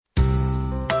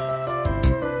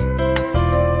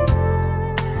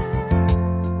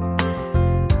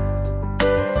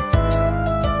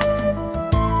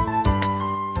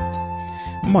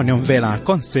moni omvera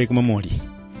konse kumwe muli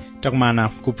takumana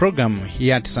ku programu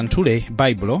ya tisanthule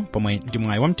baibulo pomwe ndi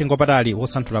mwayi wamtengo wapatali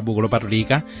wosanthula buku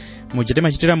lopatulika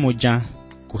muchitemachitira muja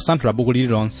kusanthula buku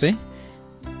lililonse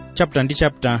chapter ndi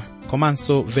chapter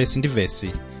komanso vesi ndi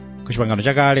vesi ku chipangano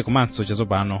chakale komanso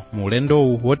chatsopano mu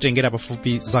ulendowu wotengera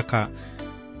pafupi zaka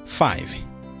 5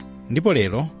 ndipo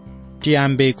lero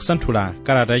tiyambe kusanthula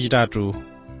kalata yachitatu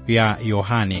ya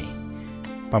Yohane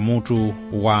pamutu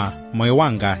wa moyo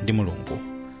wanga ndi Mulungu.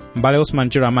 Mbale Osman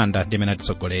Chiro Amanda ndi amene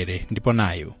atitsogolere ndipo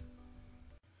nayo.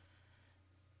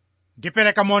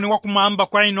 Ndipereka moni wakumwamba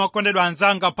kwa inu okondedwa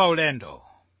anzanga pa ulendo.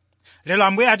 Lero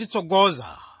Ambuye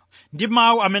atitsogoza ndi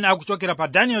mawu amene akuchokera pa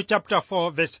Daniel chapter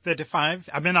 4 verse 35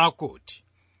 amene akuti: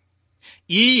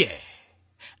 Iye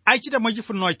achita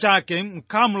mwachifuniro chake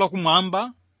m'khamu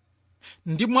lakumwamba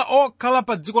ndi mwa okhala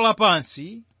pa dziko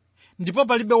lapansi, ndipo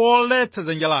palibe woletsa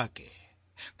dzanja lake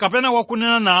kapena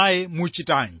wakunena naye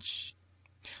muchitanji.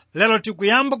 Lero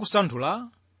tikuyamba kusanthula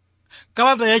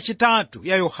kalata yachitatu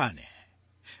ya Yohane,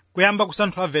 kuyamba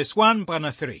kusanthula verse 1 mpaka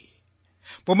 3,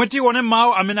 pomwe tione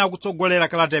mawu amene akutsogolera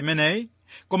kalata imeneyi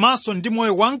komanso ndi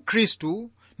moyo wa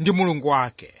Khristu ndi Mulungu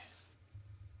wake.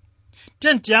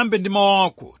 Tiyambe ndi mawu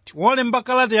akuti wolemba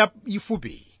kalata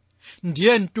yayifupi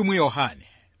ndiye mtumwi Yohane.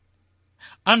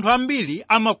 Anthu ambiri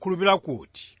amakhulupirira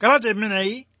kuti kalata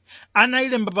imeneyi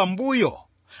anayilemba pambuyo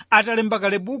atalemba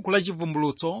kale buku la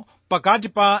chivumbulutso pakati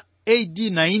pa AD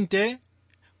 90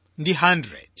 ndi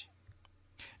 100.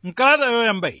 Mkalata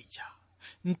yoyamba ija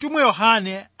mtumwi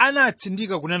Yohane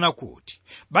anatsindika kunena kuti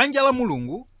banja la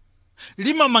Mulungu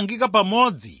limamangika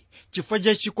pamodzi chifukwa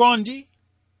cha chikondi,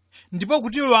 ndipo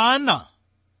kuti wana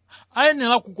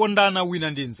ayenera kukondana wina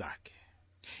ndi mnzake.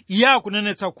 Iye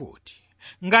akunenetsa kuti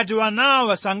ngati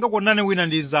wanawa sangakondane wina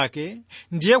ndi mnzake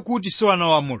ndiye kuti si wana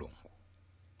wa Mulungu.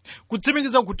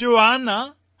 Kutsimikiza kuti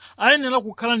wana ayenera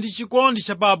kukhala ndi chikondi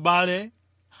cha pa abale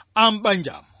a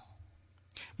m'banjamo.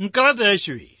 Mkalata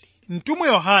yachiwiri mtumwi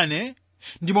Yohane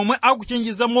ndi momwe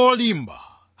akuchenjeza molimba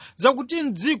zakuti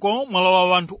m'dziko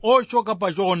mwalowa anthu ochoka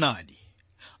pa choonadi,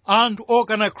 anthu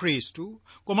okana Khristu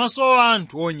komanso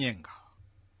anthu onyenga.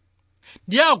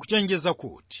 Ndiye akuchenjeza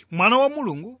kuti mwana wa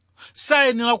Mulungu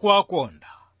sayenera kuwakonda,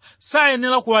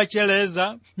 sayenera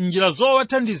kuwacheleza njira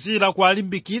zowathandizira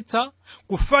kuwalimbikitsa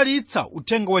kufalitsa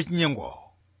uthenga wachinyengo.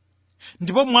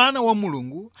 Ndipo mwana wa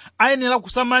Mulungu ayenera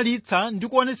kusamalitsa ndi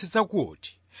kuonetsetsa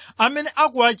kuti amene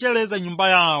akuwacheleza nyumba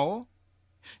yawo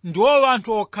ndiwo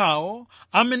anthu okhawo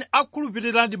amene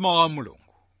akhulupirira ndi mawu a Mulungu.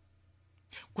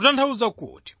 Kutanthauza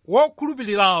kuti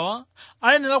wokhulupirirawa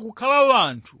ayenera kukhala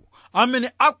anthu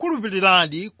amene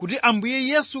akhulupiriradi kuti Ambuye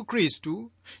Yesu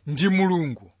Khristu ndi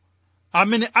Mulungu,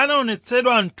 amene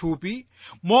anaonetsedwa m'thupi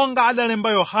monga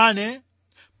adalemba Yohane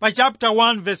pa chapter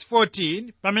 1 verse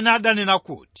 14 pamene adanena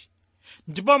kuti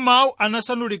ndipo mawu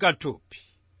anasandulika thupi,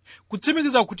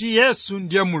 kutsimikiza kuti Yesu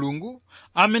ndiye Mulungu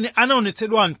amene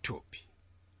anaonetsedwa m'thupi.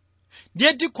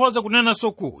 Ndiye tikhoza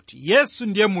kunenanso kuti Yesu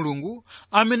ndiye Mulungu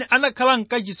amene anakhala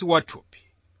mkachisi wa thupi.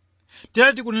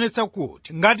 Tere tikunenetsa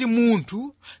kuti ngati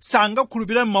munthu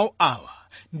sangakhulupirire mawu awa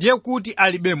ndiye kuti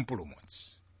alibe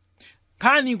mpulumutsi.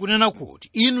 Nkhani kunena kuti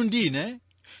inu ndine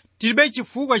tilibe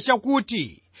chifukwa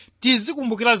chakuti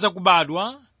tizikumbukira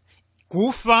zakubadwa,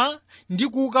 kufa ndi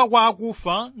kuuka kwa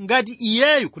akufa ngati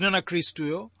iyeyu kunena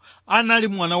Khristuyo anali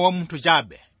mwana wa munthu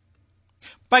chabe.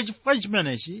 Pachifukwa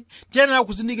chimenechi tiyenera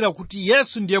kuzindikira kuti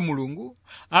Yesu ndiye Mulungu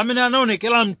amene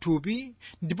anaonekera m'thupi,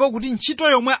 ndipo kuti ntchito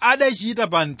yomwe adachita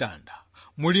pa mtanda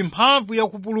muli mphamvu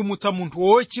yakupulumutsa munthu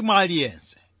wochimwa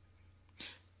aliyense.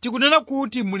 Tikunena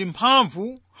kuti muli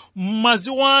mphamvu m'mwazi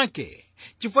wake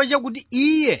chifukwa chakuti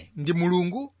iye ndi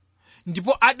Mulungu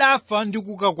ndipo adafa ndi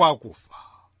kuuka kwa akufa.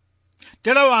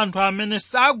 Tero anthu amene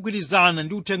sagwirizana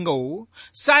ndi uthenga uwu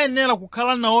sayenera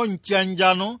kukhala nawo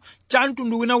mchiyanjano cha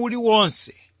mtundu wina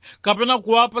uliwonse kapena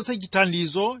kuwapatsa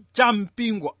chithandizo cha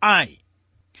mpingo ayi.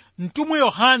 Mtumwi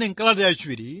Yohane mkalata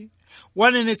yachiwiri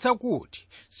wanenetsa kuti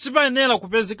sipayenera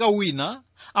kupezeka wina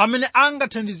amene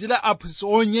angathandizira aphunzitsi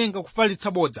onyenga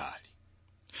kufalitsa bodzali.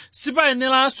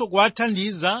 Sipayeneranso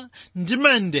kuwathandiza ndi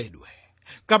mayendedwe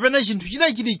kapena chinthu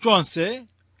china chilichonse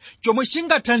chomwe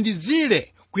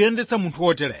chingathandizire kuyendetsa munthu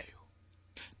wotereyo.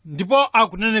 Ndipo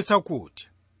akunenetsa kuti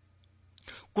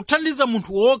kuthandiza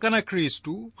munthu wokana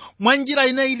Khristu mwa njira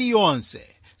ina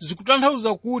iliyonse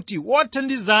zikutanthauza kuti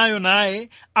wothandizayo naye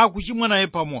akuchimwa naye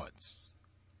pamodzi.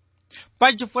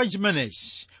 Pachifukwa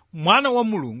chimenechi mwana wa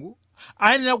Mulungu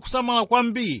ayenera kusamala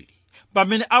kwambiri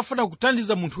pamene afuna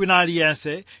kuthandiza munthu wina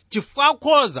aliyense, chifukwa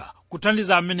akhoza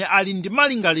kuthandiza amene ali ndi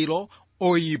malingaliro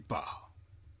oyipa.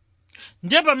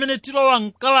 Ndiye pamene tilowa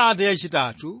mkalata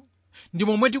yachitatu ndi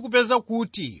momwe tikupeza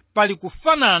kuti pali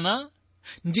kufanana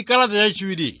ndi kalata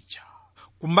yachiwiri ija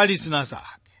kumbali zina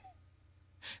zake.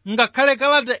 Ngakhale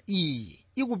kalata iyi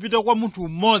ikupita kwa munthu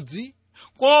mmodzi,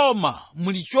 koma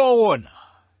muli choona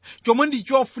chomwe ndi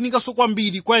chofunikanso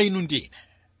kwambiri kwa inu ndine.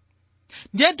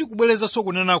 Ndiye tikubwerezanso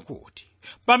kunena kuti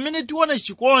pamene tiona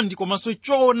chikondi komanso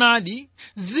choonadi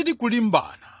zili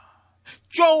kulimbana,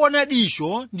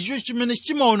 choonadicho ndicho chimene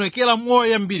chimaonekera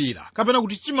moyambirira kapena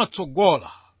kuti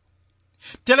chimatsogola.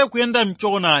 Tere kuyenda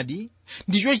mchoonadi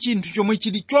ndicho chinthu chomwe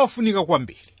chili chofunika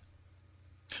kwambiri.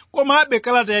 Komabe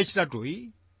kalata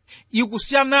yachitatuyi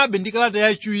ikusiyanabe ndi kalata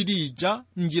yachiwiri ija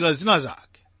njira zina zake.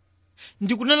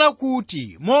 Ndikunena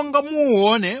kuti monga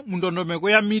muone mu ndondomeko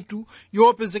ya mitu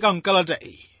yopezeka mkalata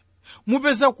iyi,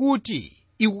 mupeza kuti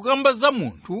ikukamba za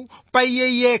munthu pa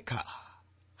iye yekha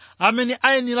amene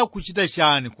ayenera kuchita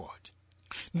chani kodi.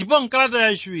 Ndipo mkalata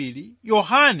yachiwiri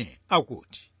Yohane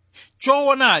akuti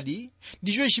choonadi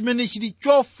ndicho chimene chili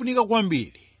chofunika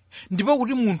kwambiri, ndipo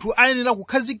kuti munthu ayenera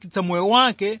kukhazikitsa moyo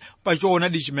wake pa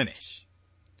choonadi chimenechi.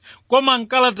 Koma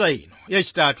mkalata ino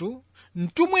yachitatu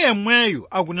mtumwi yemweyu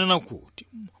akunena kuti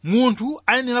munthu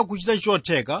ayenera kuchita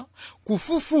chotheka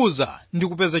kufufuza ndi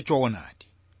kupeza choonadi.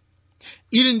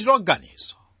 Ili ndilo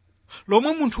ganizo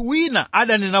lomwe munthu wina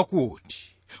adanena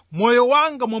kuti moyo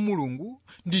wanga mwa Mulungu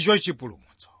ndicho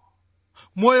chipulumutso.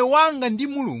 Moyo wanga ndi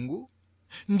Mulungu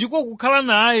ndiko kukhala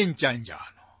naye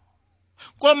mchanjano,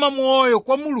 koma moyo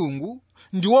kwa Mulungu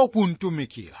ndiwo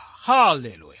kumtumikira.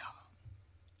 Haleluya!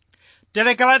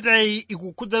 Tere kalata iyi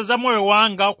ikukhudza za moyo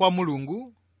wanga kwa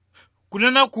Mulungu,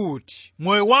 kunena kuti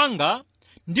moyo wanga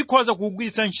ndikhoza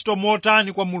kuugwiritsa ntchito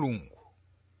motani kwa Mulungu.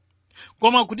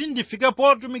 Koma kuti ndifike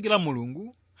potumikira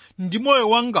Mulungu ndi moyo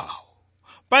wangawo,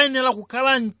 payenera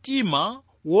kukhala mtima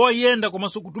woyenda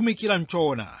komanso kutumikira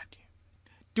mchoonadi.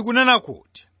 Tikunena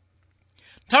kuti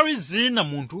nthawi zina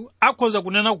munthu akhoza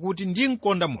kunena kuti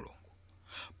ndinkonda Mulungu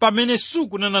pamene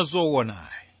sukunena zoonayi.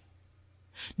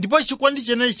 Ndipo chikondi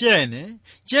chenechene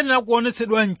chiyenera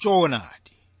kuonetsedwa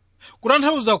mchoonadi,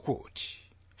 kutanthauza kuti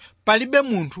palibe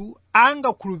munthu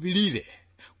angakhulupirire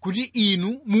kuti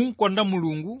inu munkonda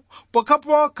Mulungu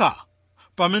pokhapokha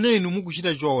pamene inu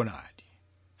mukuchita choonadi.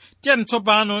 Tiyeni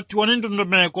tsopano tione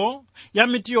ndondomeko ya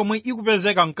mitu yomwe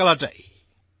ikupezeka mkalata iyi.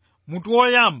 Mutu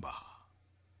woyamba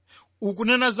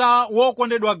ukunena za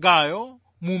wokondedwa Gayo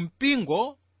mu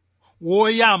mpingo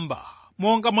woyamba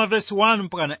monga mwa vesi 1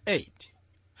 mpaka 8.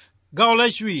 Gawo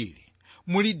lachiwiri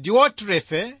muli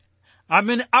Diotrefe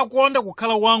amene akonda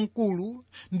kukhala wamkulu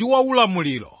ndi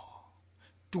waulamuliro.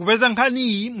 Tikupeza nkhani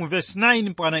iyi mu vesi 9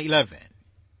 mpaka 11.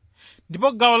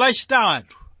 Ndipo gawo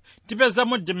lachitatu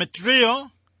tipezamo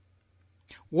Demetrio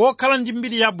wokhala ndi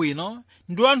mbiri yabwino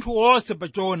ndi anthu onse pa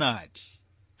choonadi.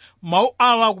 Mawu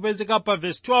awa akupezeka pa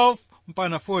vesi 12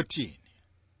 mpaka 14.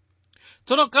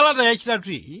 Tsono kalata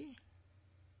yachitatu iyi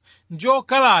ndiyo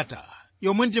kalata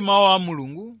yomwe ndi mawu a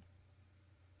Mulungu,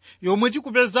 yomwe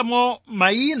tikupezamo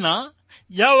mayina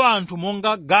ya anthu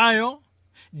monga Gayo,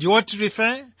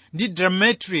 Diotrefe ndi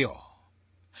Demetrio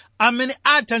amene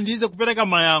athandize kupereka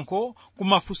mayankho ku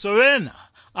mafunso ena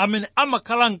amene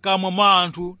amakhala mkamwa mwa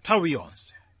anthu nthawi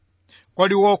yonse.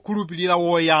 Kodi wokhulupirira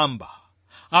woyamba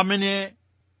amene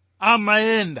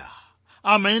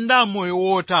amayenda moyo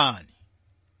wotani?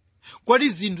 Kodi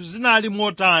zinthu zinali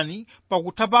motani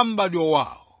pakutha pa m'badwo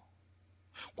wawo?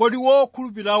 Kodi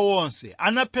wokhulupirira wonse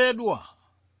anaphedwa?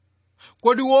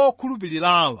 Kodi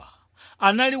wokhulupirirawa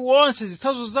anali wonse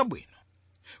zitsanzo zabwino?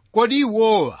 Kodi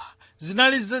iwowa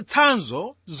zinali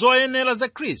zitsanzo zoyenera za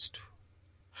Khristu?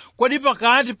 Kodi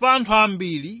pakati pa anthu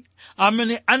ambiri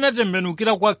amene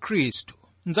anatembenukira kwa Khristu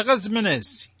m'zaka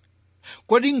zimenezi,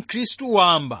 kodi Mkhristu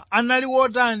wamba anali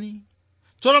wotani?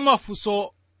 Tsono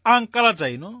mafunso a mkalata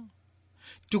ino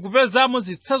tikupezamo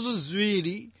zitsanzo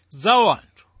ziwiri za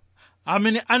anthu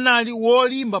amene anali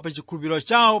wolimba pa chikhulupiriro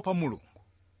chawo pa Mulungu.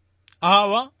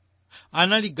 Awa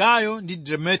anali Gayo ndi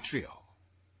Demetrio.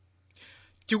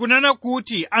 Tikunena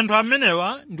kuti anthu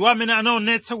amenewa ndiwo amene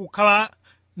anaonetsa kukhala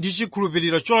ndi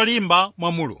chikhulupiriro cholimba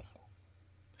mwa Mulungu.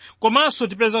 Komanso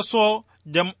tipezanso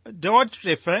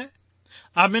Diotrefe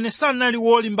amene sanali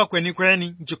wolimba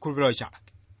kwenikweni m'chikhulupiriro chake.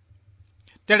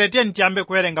 Tiyeni tiyambe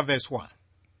kuwerenga vesi 1.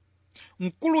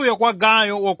 Mkuluyo kwa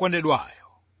Gayo wokondedwayo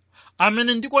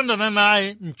amene ndikondana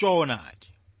naye m'choonadi.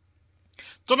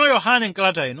 Tsono Yohane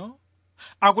mkalata ino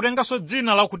akutenganso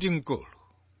dzina lakuti mkulu,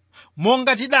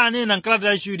 monga tidanena mkalata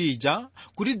yachiwiri ija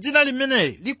kuti dzina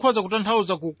limeneli likhoza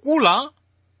kutanthauza kukula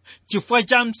chifukwa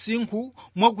cha msinkhu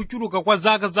mwa kuchuluka kwa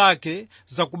zaka zake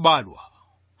zakubadwa.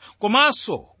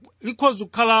 Komanso likhoza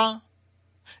kukhala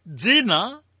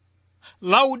dzina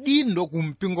la udindo ku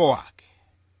mpingo wake.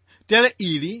 Tere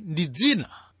ili ndi dzina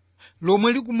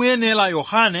lomwe likumuyenera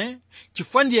Yohane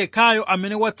chifukwa ndiye yekhayo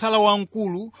amene watsala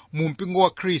wamkulu mu mpingo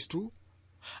wa Khristu,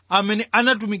 amene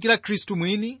anatumikira Khristu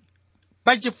mwini.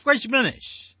 Pa chifukwa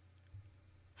chimenechi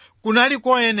kunali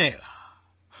koyenera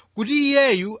kuti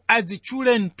iyeyu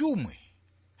adzitchule mtumwi,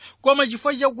 koma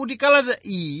chifukwa chakuti kalata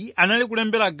iyi anali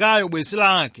kulembera Gayo bwenzi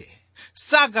lake,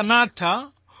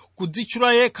 sakanatha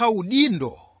kudzitchula yekha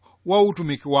udindo wa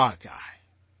utumiki wake.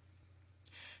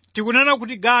 Tikunena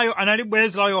kuti Gayo anali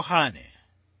bwenzi la Yohane,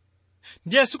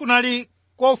 ndiye sikunali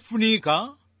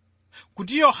kofunika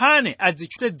kuti Yohane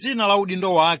adzitchule dzina la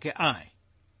udindo wake ayi.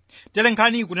 Tere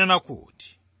nkhani ikunena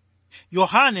kuti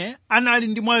Yohane anali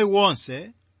ndi mwayi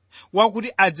wonse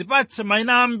wakuti adzipatse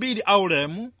mayina ambiri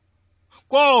aulemu,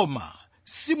 koma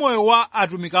si moyo wa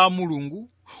atumiki a Mulungu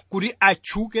kuti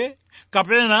atchuke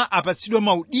kapena apatsidwe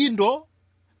maudindo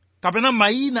kapena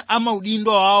mayina a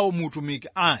maudindo awo mu utumiki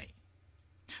ayi.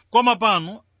 Koma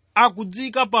pano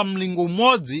akudzika pa mlingo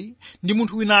umodzi ndi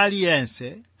munthu wina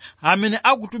aliyense amene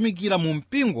akutumikira mu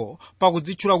mpingo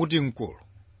pakudzitchula kuti mkulu.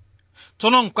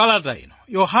 Tsono mkalata ino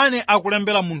Yohane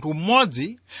akulembera munthu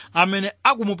mmodzi amene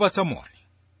akumupatsa moni.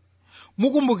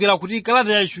 Mukumbukira kuti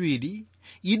kalata yachiwiri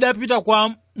idapita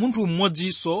kwa munthu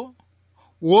mmodzinso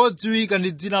wodziwika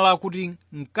ndi dzina lakuti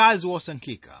mkazi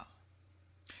wosankhika.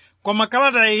 Koma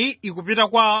kalata iyi ikupita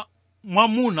kwa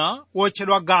mwamuna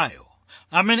wotchedwa Gayo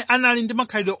amene anali ndi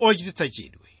makhalidwe ochititsa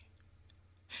chidwi.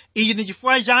 Ichi ndi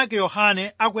chifukwa chake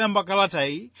Yohane akuyamba kalata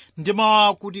iyi ndi mawu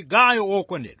akuti Gayo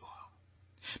wokondedwa.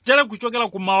 Tere kuchokera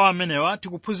ku mawu amenewa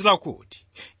tikuphunzira kuti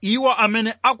iwo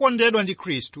amene akondedwa ndi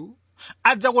Khristu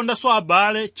adzakondanso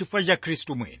abale chifukwa cha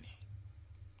Khristu mwini.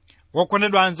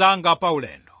 Wokondedwa anzanga pa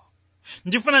ulendo,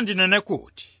 ndifuna ndinene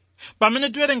kuti pamene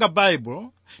tiwerenga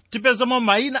Baibulo tipezamo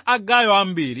mayina a Gayo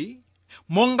ambiri,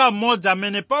 monga mmodzi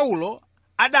amene Paulo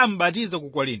adambatiza ku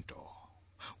Korinto.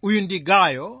 Uyu ndi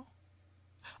Gayo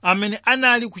amene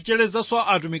anali kucherezanso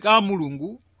atumiki a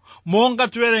Mulungu, monga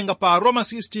tiwerenga pa Roma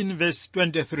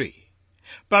 16:23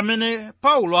 pamene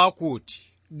Paulo akuti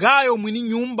Gayo mwini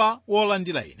nyumba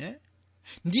wolandira ine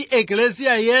ndi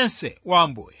ekleziya yense wa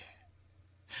Ambuye.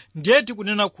 Ndiye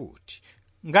tikunena kuti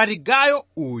ngati Gayo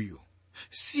uyu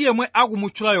si yemwe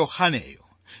akumutchula Yohaneyo,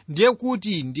 ndiye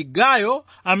kuti ndi Gayo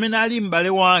amene ali m'bale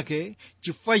wake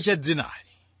chifukwa cha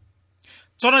dzinali.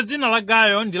 Tsono dzina la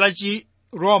Gayo ndi la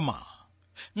Chiroma,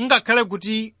 ngakhale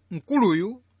kuti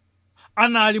mkuluyu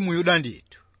anali mu Yuda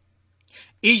ndithu.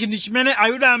 Ichi ndi chimene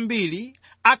Ayuda ambiri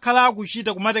akhala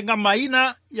akuchita kumatenga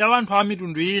mayina ya anthu a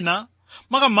mitundu ina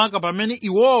makamaka pamene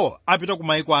iwowo apita ku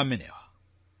mayiko amenewa.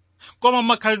 Koma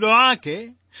makhalidwe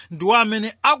ake ndiwo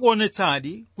amene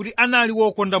akuonetsadi kuti anali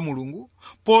wokonda Mulungu,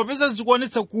 popeza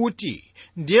zikuonetsa kuti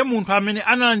ndiye munthu amene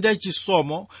analandira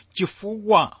chisomo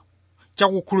chifukwa cha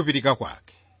kukhulupirika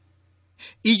kwake.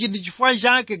 Ichi ndi chifukwa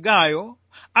chake Gayo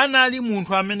anali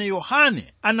munthu amene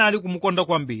Yohane anali kumukonda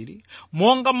kwambiri,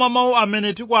 monga mwa mawu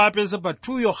amene tikuwapeza pa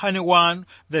 2 Yohane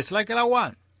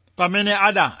 1:1 pamene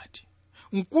adati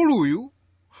mkuluyu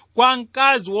kwa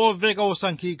mkazi woveka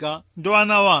wosankhika ndi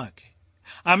ana wake,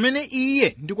 amene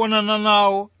iye ndikuonana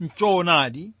nawo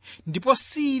m'choonadi, ndipo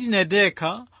si ine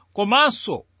ndekha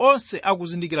komanso onse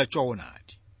akuzindikira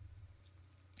choonadi.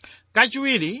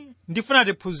 Kachiwiri ndifuna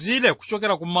tiphunzire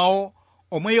kuchokera ku mawu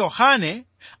omwe Yohane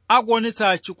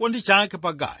akuonetsa chikondi chake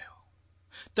pa Gayo.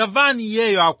 Tamvani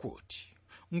iyeyo akuti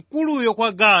mkuluyo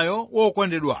kwa Gayo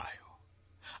wokondedwayo,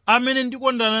 amene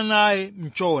ndikondana naye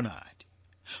m'choonadi.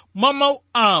 Mwa mawu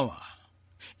awa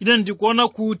ine ndikuona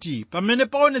kuti pamene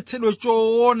paonetsedwa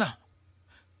choona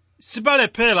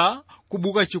sipalephera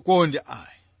kubuka chikondi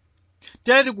ayi.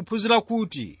 Tere tikuphunzira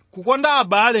kuti kukonda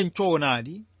abale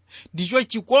m'choonadi ndicho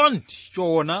chikondi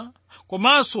choona,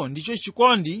 komanso ndicho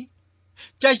chikondi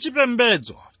cha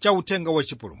chipembedzo cha uthenga wa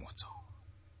chipulumutso.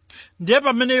 Ndiye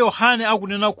pamene Yohane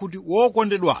akunena kuti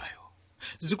wokondedwayo,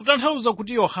 zikutanthauza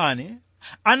kuti Yohane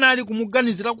anali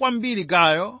kumuganizira kwambiri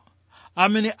Gayo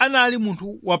amene anali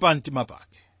munthu wapamtima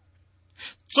pake.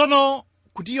 Tsono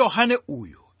kuti Yohane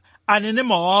uyu anene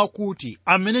mawu akuti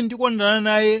amene ndikondana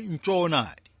naye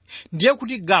m'choonadi, ndiye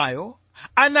kuti Gayo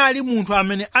anali munthu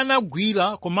amene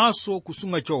anagwira komanso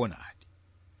kusunga choonadi.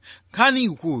 Nkhani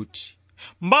ikuti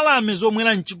mbalame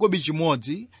zomwera mchigobe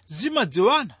chimodzi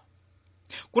zimadziwana,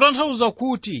 kutanthauza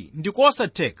kuti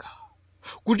ndikosatheka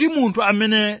kuti munthu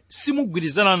amene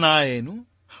simugwirizana naye inu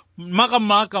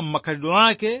makamaka m'makhalidwe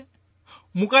ake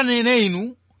mukanene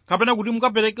inu kapena kuti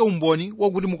mukapereke umboni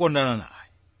wakuti mukondana naye.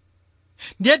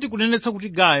 Ndiye tikunenetsa kuti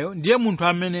Gayo ndiye munthu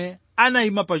amene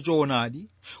anayima pa choonadi,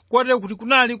 kotero kuti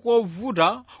kunali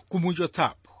kovuta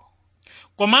kumuchotsapo.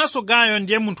 Komanso Gayo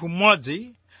ndiye munthu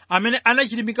mmodzi amene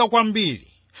anachilimika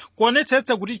kwambiri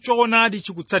kuonetsetsa kuti choonadi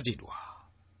chikutsatidwa.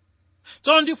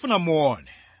 Tsono ndifuna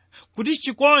muone kuti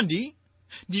chikondi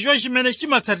ndicho chimene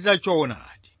chimatsatira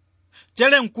choonadi.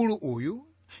 Tere mkulu uyu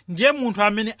ndiye munthu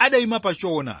amene adayima pa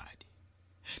choonadi,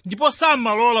 ndipo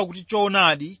samalola kuti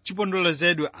choonadi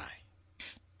chipondolezedwe ayi.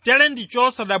 Tere ndi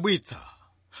chosadabwitsa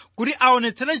kuti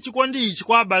aonetsere chikondi ichi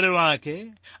kwa abale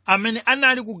wake amene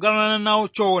anali kugawana nawo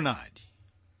choonadi.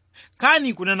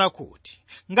 Kani kunena kuti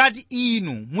ngati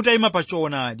inu mutayima pa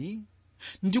choonadi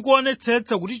ndi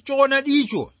kuonetsetsa kuti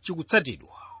choonadicho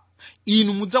chikutsatidwa,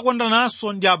 inu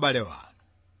mudzakondananso ndi abale wanu.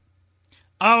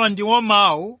 Awa ndiwo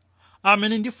mawu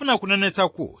amene ndifuna kunenetsa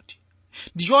kuti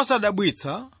ndi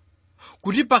chosadabwitsa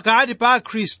kuti pakati pa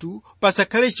Akhristu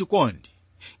pasakhale chikondi.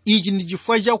 Ichi ndi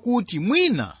chifukwa chakuti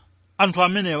mwina anthu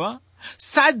amenewa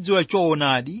sadziwa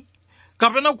choonadi,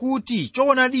 kapena kuti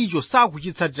choonadicho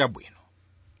sakuchitsatira bwino.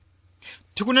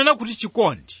 Tikunena kuti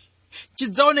chikondi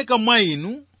chidzaoneka mwa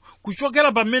inu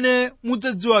kuchokera pamene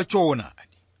mudzadziwa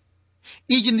choonadi.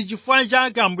 Ichi ndi chifukwa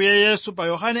chake Ambuye Yesu pa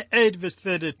Yohane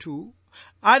 8:32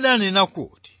 adanena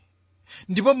kuti,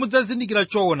 ndipo mudzazindikira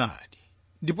choonadi,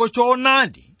 ndipo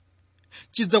choonadi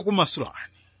chidzakumasulani.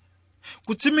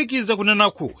 Kutsimikiza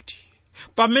kunena kuti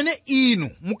pamene inu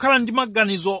mukhala ndi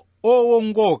maganizo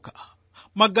owongoka,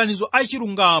 maganizo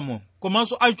achilungamo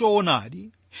komanso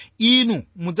achoonadi, inu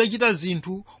mudzachita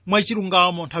zinthu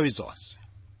mwachilungamo nthawi zonse.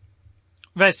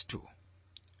 Verse 2.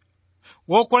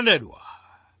 Wokondedwa,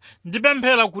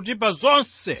 ndipemphera kuti pa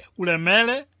zonse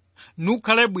ulemere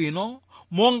nukhale bwino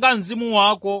monga mzimu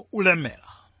wako ulemera.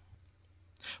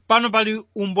 Pano pali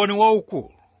umboni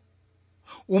waukulu,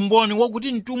 umboni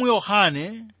wakuti mtumwi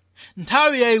Yohane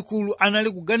nthawi yayikulu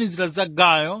anali kuganizira za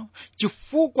Gayo,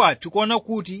 chifukwa tikuona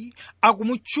kuti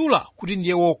akumutchula kuti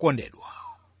ndiye wokondedwa.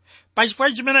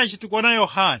 Pachifukwa chimenechi tikuona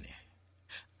Yohane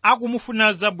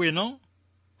akumufuna zabwino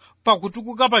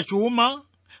pakutukuka pa chuma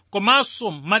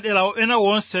komanso madera ena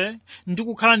wonse ndi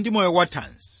kukhala ndi moyo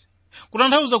wathanzi.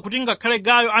 Kutanthauza kuti ngakhale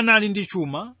Gayo anali ndi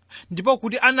chuma ndipo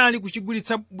kuti anali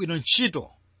kuchigwiritsa bwino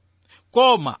ntchito,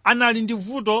 koma anali ndi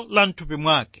vuto la mthupi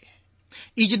mwake.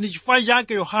 Ichi ndi chifukwa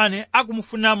chake Yohane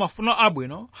akumufuna mafuno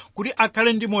abwino kuti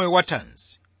akhale ndi moyo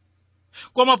wathanzi.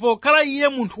 Koma pokhala iye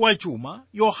munthu wachuma,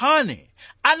 Yohane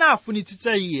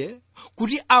anafunitsitsa iye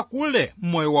kuti akule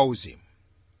mmoyo wauzimu.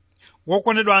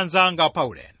 Wokondedwa anzanga pa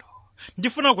ulendo,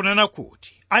 ndifuna kunena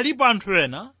kuti alipo anthu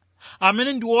ena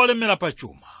amene ndi olemera pa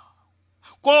chuma,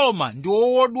 koma ndi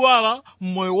wodwala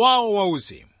mmoyo wawo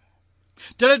wauzimu.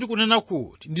 Tere tikunena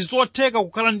kuti ndi zotheka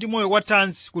kukhala ndi moyo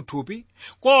wathanzi kuthupi,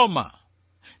 koma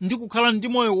ndi kukhala ndi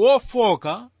moyo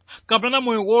wofoka kapena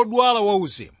moyo wodwala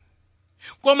wauzimu.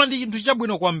 Koma ndi chinthu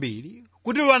chabwino kwambiri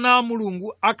kuti wana a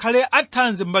Mulungu akhale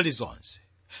athanzi mbali zonse,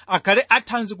 akhale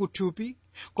athanzi kuthupi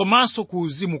komanso ku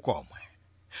uzimu komwe.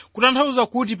 Kutanthauza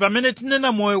kuti pamene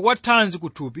tinena moyo wathanzi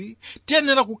kuthupi,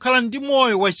 tiyenera kukhala ndi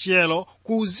moyo wachiyero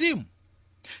ku uzimu.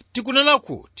 Tikunena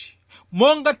kuti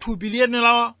monga thupi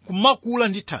liyenera kumakula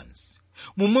ndi thanzi,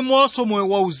 momwemonso moyo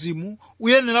wauzimu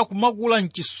uyenera kumakula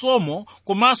mchisomo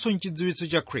komanso mchidziwitso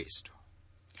cha Khristu.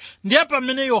 Ndiye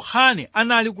pamene Yohane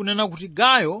anali kunena kuti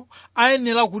Gayo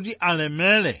ayenera kuti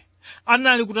alemere,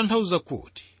 anali kutanthauza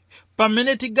kuti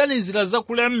pamene tiganizira za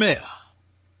kulemera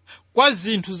kwa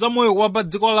zinthu za moyo wa pa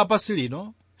dziko lapansi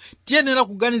lino, tiyenera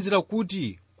kuganizira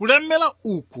kuti kulemera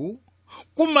uku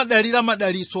kumadalira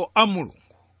madalitso a Mulungu.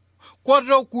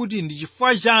 Kotero kuti ndi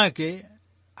chifukwa chake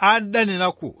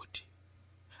adanena kuti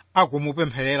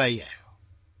akumupempherera iyeyo.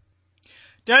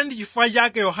 Tere ndi chifukwa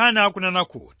chake Yohane akunena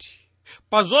kuti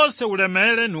pa zonse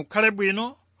ulemere nukhale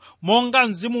bwino monga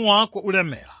mzimu wako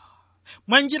ulemera.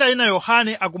 Mwa njira ina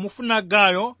Yohane akumufuna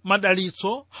Gayo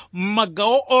madalitso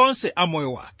m'magawo onse a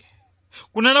moyo wake.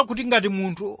 Kunena kuti ngati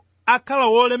munthu akhala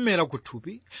wolemera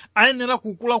kuthupi, ayenera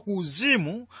kukula ku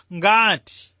uzimu.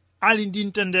 Ngati ali ndi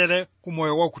mtendere ku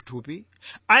moyo wa kuthupi,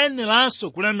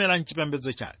 ayeneranso kulemera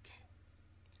mchipembedzo chake.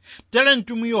 Tere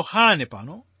mtumwi Yohane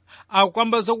pano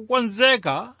akukamba za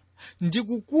kukonzeka ndi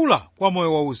kukula kwa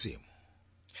moyo wa uzimu.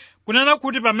 Kunena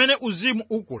kuti pamene uzimu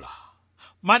ukula,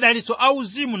 madalitso a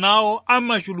uzimu nawo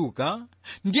amachuluka,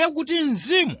 ndiye kuti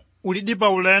mzimu ulidi pa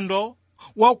ulendo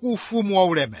wa ku ufumu wa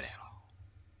ulemerero.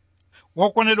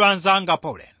 Wokondedwa anzanga pa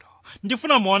ulendo,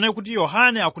 ndifuna muone kuti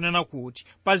Yohane akunena kuti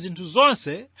pa zinthu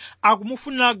zonse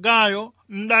akumufunira Gayo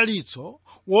mdalitso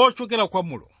wochokera kwa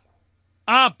Mulungu.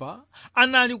 Apa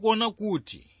anali kuona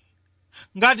kuti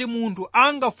ngati munthu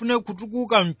angafune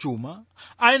kutukuka mchuma,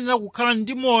 ayenera kukhala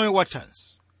ndi moyo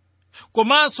wathanzi.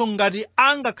 Komanso ngati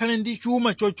angakhale ndi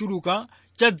chuma chochuluka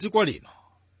cha dziko lino,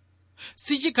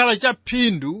 sichikhala cha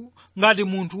phindu ngati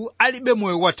munthu alibe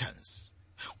moyo wathanzi.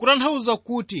 Kutanthauza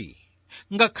kuti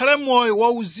ngakhale moyo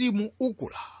wauzimu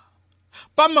ukula,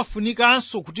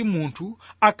 pamafunikanso kuti munthu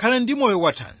akhale ndi moyo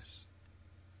wathanzi.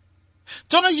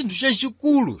 Tsono chinthu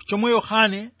chachikulu chomwe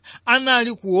Yohane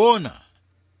anali kuona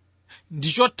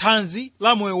ndicho thanzi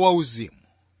la moyo wauzimu.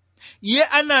 Iye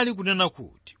anali kunena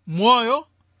kuti moyo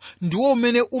ndiwo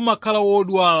umene umakhala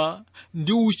wodwala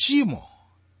ndi uchimo,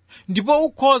 ndipo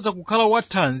ukhoza kukhala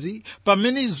wathanzi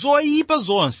pamene zoyipa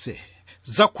zonse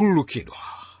zakhululukidwa.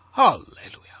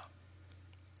 Haleluya!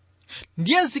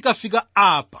 Ndiye zikafika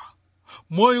apa,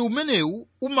 moyo umenewu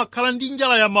umakhala ndi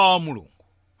njala ya mawu a Mulungu.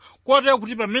 Kotero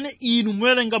kuti pamene inu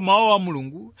muwerenga mawu a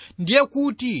Mulungu, ndiye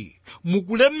kuti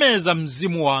mukulemeza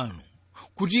mzimu wanu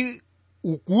kuti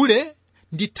ukule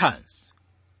ndi thanzi.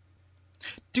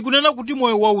 Tikunena kuti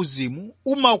moyo wauzimu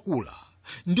umakula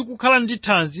ndi kukhala ndi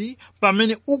thanzi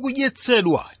pamene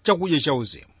ukudyetsedwa chakudya cha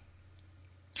uzimu.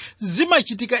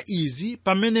 Zimachitika izi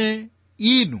pamene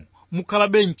inu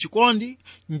mukhalabe mchikondi,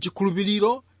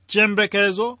 mchikhulupiriro,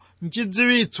 chiyembekezo,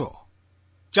 mchidziwitso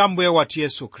cha Mbuye wathu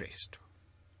Yesu Khristu.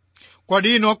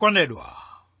 Kodi inu okondedwa,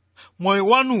 moyo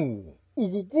wanuwu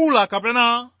ukukula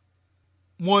kapena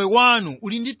moyo wanu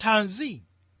uli ndi thanzi?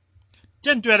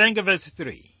 Tiwerenge verse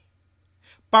 3.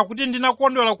 Pakuti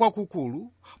ndinakondwera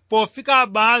kwakukulu pofika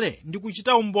abale ndi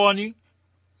kuchita umboni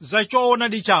za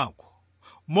choonadi chako,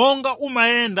 monga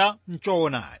umayenda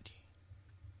mchoonadi.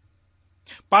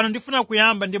 Pano ndifuna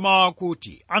kuyamba ndi mawu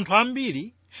akuti anthu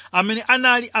ambiri amene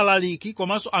anali alaliki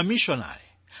komanso amishonari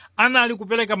anali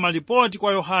kupereka malipoti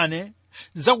kwa Yohane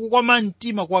za kukoma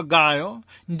mtima kwa Gayo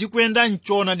ndi kuyenda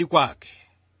mchoonadi kwake.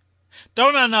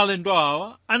 Taonani alendo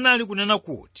awa anali kunena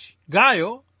kuti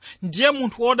Gayo ndiye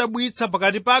munthu wodabwitsa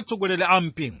pakati pa atsogoleri a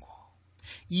mpingo.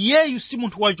 Iyeyu si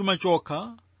munthu wachuma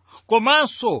chokha,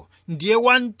 komanso ndiye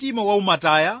wa mtima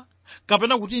waumataya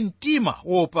kapena kuti mtima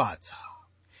wopatsa.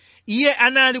 Iye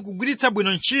anali kugwiritsa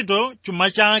bwino ntchito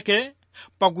chuma chake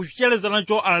pakucheleza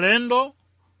nacho alendo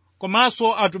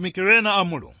komanso atumiki ena a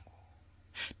Mulungu.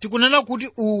 Tikunena kuti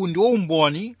uwu ndiwo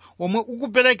umboni omwe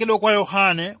ukuperekedwa kwa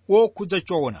Yohane wokhudza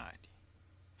choonadi,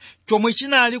 chomwe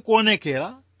chinali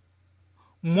kuonekera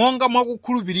monga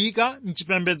mwakukhulupirika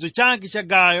mchipembedzo chake cha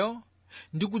Gayo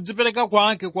ndi kudzipereka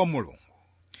kwake kwa Mulungu.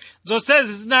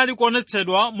 Zonsezi zinali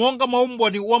kuonetsedwa monga mwa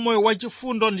umboni wa moyo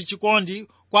wachifundo ndi chikondi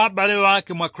kwa abale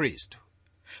wake mwa Khristu.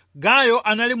 Gayo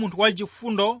anali munthu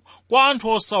wachifundo kwa anthu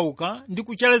osauka ndi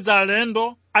kucheleza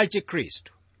alendo a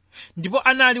Chikhristu, ndipo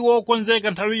anali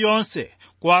wokonzeka nthawi yonse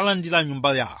kuwalandira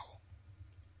nyumba yawo.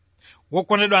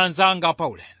 Wokondedwa anzanga pa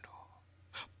ulendo,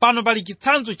 pano pali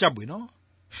chitsanzo chabwino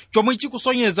chomwe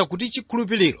chikusonyeza kuti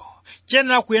chikhulupiriro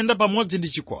chiyenera kuyenda pamodzi ndi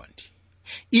chikondi.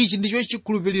 Ichi ndicho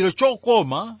chikhulupiriro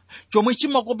chokoma chomwe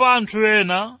chimakopa anthu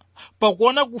ena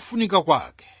pakuona kufunika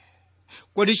kwake.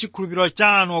 Kodi chikhulupiriro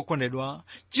chanu okondedwa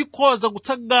chikhoza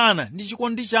kutsagana ndi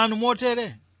chikondi chanu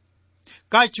motere?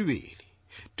 Kachiwiri,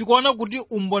 tikuona kuti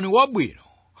umboni wabwino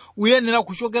uyenera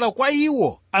kuchokera kwa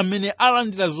iwo amene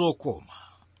alandira zokoma.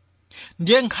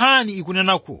 Ndiye nkhani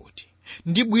ikunena kuti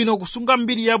ndi bwino kusunga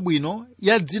mbiri yabwino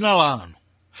ya dzina lanu,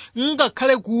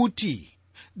 ngakhale kuti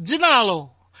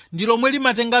dzinalo ndi lomwe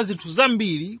limatenga zinthu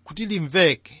zambiri kuti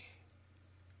limveke.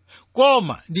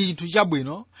 Koma ndi chinthu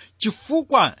chabwino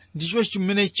chifukwa ndicho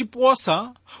chimene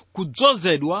chiposa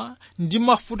kudzozedwa ndi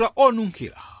mafuta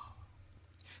onunkhira.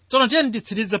 Tsono tiye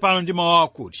nditsirize pano ndi mawu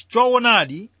akuti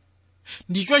choonadi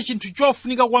ndicho chinthu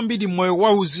chofunika kwambiri m'moyo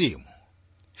wauzimu.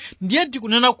 Ndiye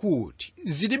tikunena kuti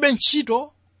zilibe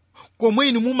ntchito komwe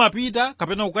inu mumapita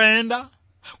kapena kukayenda,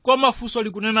 koma funso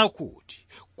likunena kuti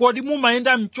kodi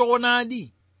mumayenda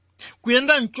mchoonadi?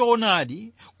 Kuyenda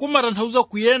mchoonadi kumatanthauza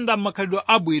kuyenda makhalidwe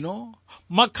abwino,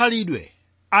 makhalidwe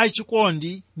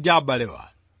achikondi ndi abale wanu.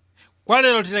 Kwa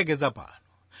lero tilekeza pano,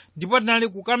 ndipo tinali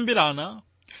kukambirana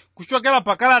kuchokera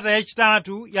pa kalata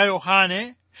yachitatu ya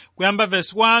Yohane kuyamba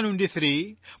verse 1 ndi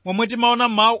 3, momwe timaona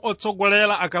mawu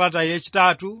otsogolera akalata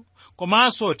yachitatu,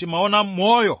 komanso timaona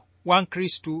moyo wa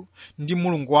Khristu ndi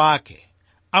Mulungu wake.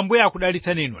 Ambuye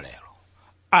akudalitseni inu lero.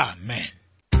 Amen.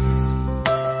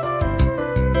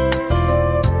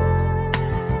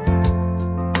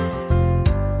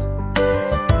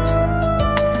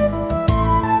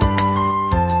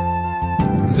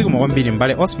 zikomo kwambiri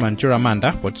mbale Osman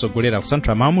Chiramanda potitsogolera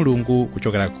kusanthula mawu a Mulungu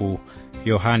kuchokera ku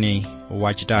Yohane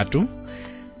wachitatu,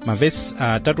 mavesi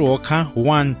atatu okha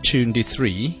 1, 2 ndi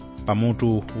 3,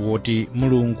 pamutu woti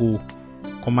Mulungu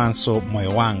komanso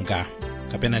moyo wanga,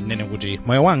 kapena tinene kuti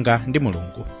moyo wanga ndi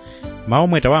Mulungu. Mawu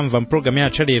omwe tawamva mpulogalamu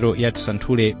yathu lero ya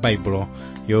Tisanthule Baibulo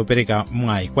yopereka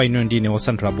mwayi kwa inu ndine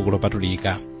osanthula buku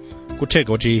lopatulika.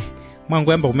 Kutheka kuti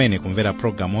mwangoyamba kumene kumvera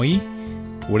pulogalamu iyi,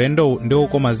 ulendo ndi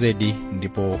okoma zedi,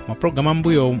 ndipo mapulogalamu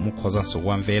ambuyo mukhozanso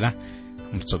kuwamvera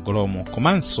mtsogolomo.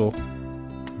 Komanso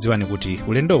dziwani kuti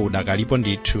ulendo udakalipo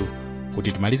ndithu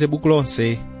kuti timalize buku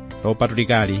lonse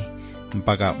lopatulikali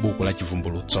mpaka buku la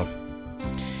chivumbulutso.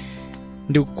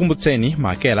 Ndikukumbutseni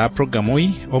makera a programu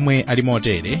iyi omwe ali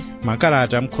motere: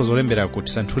 makalata mukhoza olembera ku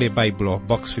Tisanthule Baibulo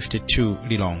Box 52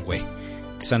 Lilongwe,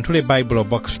 Tisanthule Baibulo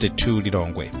Box 52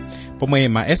 Lilongwe. Pomwe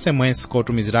ma SMS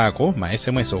kotumizirako ma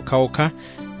SMS okhaokha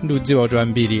ndi udziwa kuti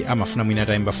ambiri amafuna mwina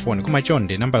atayimba foni, koma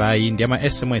chonde nambala iyi ndi ama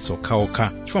SMS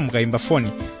okhaokha chifukwa mukayimba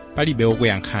foni palibe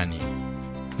okuyankhani.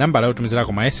 Nambala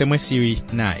yotumizirako ma SMS iyi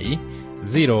nayi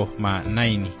 0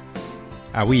 9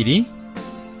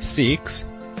 6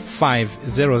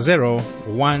 500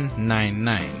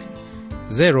 199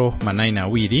 0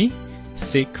 9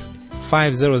 6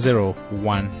 500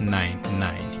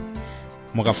 199.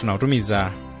 Mukafuna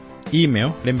kutumiza email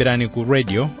lemberani ku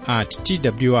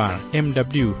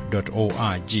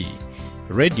radio@twrmw.org,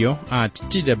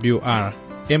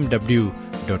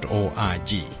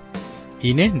 radio@twrmw.org.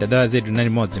 Ine ndadala zedu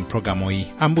nalimodzi mpulogalamu iyi.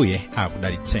 Ambuye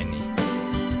akudalitseni.